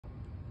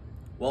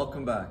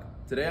Welcome back.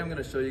 Today I'm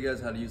going to show you guys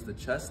how to use the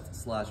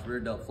chest/rear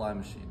delt fly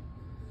machine.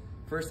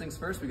 First things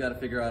first, we got to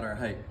figure out our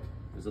height.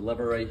 There's a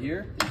lever right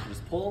here that you can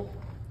just pull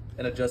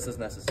and adjust as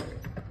necessary.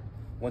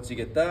 Once you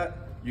get that,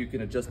 you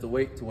can adjust the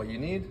weight to what you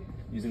need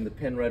using the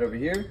pin right over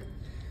here.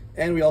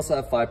 And we also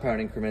have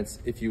 5-pound increments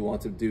if you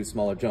want to do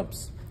smaller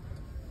jumps.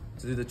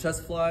 To do the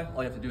chest fly,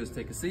 all you have to do is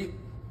take a seat,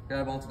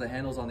 grab onto the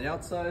handles on the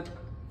outside,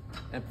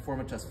 and perform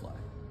a chest fly.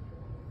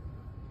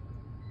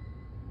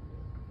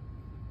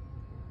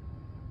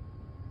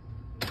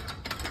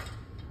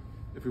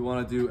 If we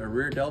want to do a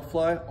rear delt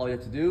fly, all you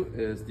have to do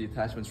is the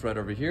attachment's right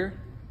over here,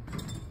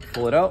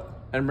 pull it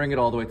out, and bring it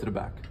all the way to the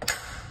back.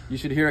 You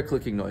should hear a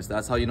clicking noise.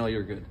 That's how you know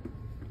you're good.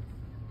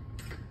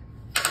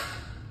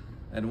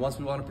 And once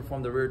we want to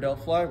perform the rear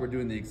delt fly, we're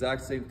doing the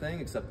exact same thing,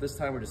 except this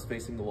time we're just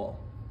facing the wall.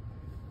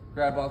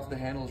 Grab onto the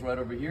handles right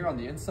over here on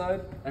the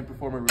inside and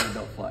perform a rear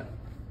delt fly.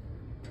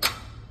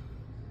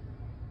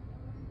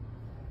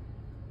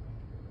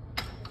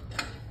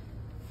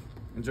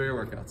 Enjoy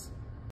your workouts.